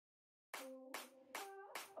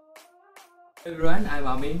Hello everyone, I'm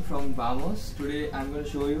Amin from Vamos. Today I'm going to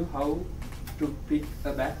show you how to pick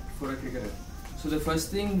a bat for a cricketer. So the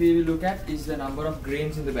first thing we will look at is the number of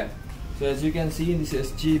grains in the bat. So as you can see in this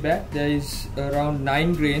SG bat, there is around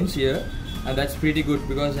 9 grains here, and that's pretty good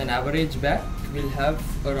because an average bat will have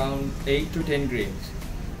around 8 to 10 grains.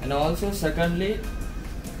 And also secondly,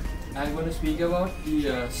 I'm going to speak about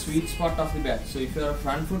the sweet spot of the bat. So if you're a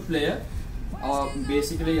front foot player, or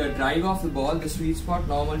basically a drive of the ball, the sweet spot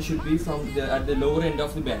normally should be at the lower end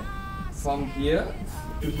of the bat, from here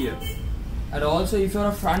to here. And also if you're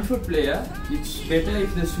a front foot player, it's better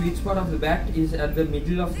if the sweet spot of the bat is at the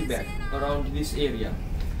middle of the bat, around this area.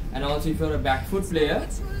 And also if you're a back foot player,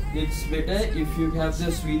 it's better if you have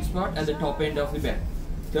the sweet spot at the top end of the bat.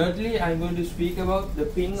 Thirdly, I'm going to speak about the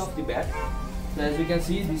ping of the bat. So as you can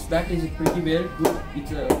see, this bat is pretty very good.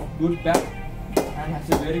 It's a good bat and has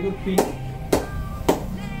a very good ping.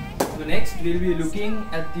 So next we'll be looking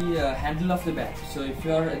at the handle of the bat. So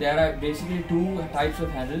there are basically two types of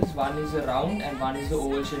handles. One is a round and one is the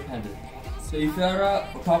oval shaped handle. So if you are a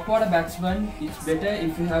top order batsman, it's better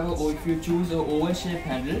if you choose a oval shaped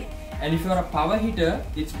handle, and if you are a power hitter,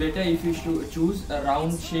 it's better if you choose a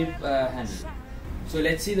round shaped handle. So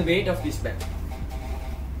let's see the weight of this bat.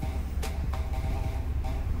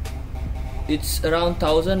 It's around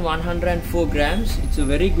 1104 grams. It's a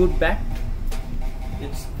very good bat.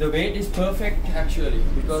 The weight is perfect actually,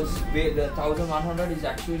 because the 1100 is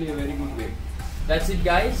actually a very good weight. That's it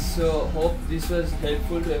guys, so hope this was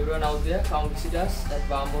helpful to everyone out there. Come visit us at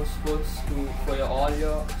Vamos Sports for all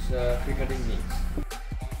your cricketing needs.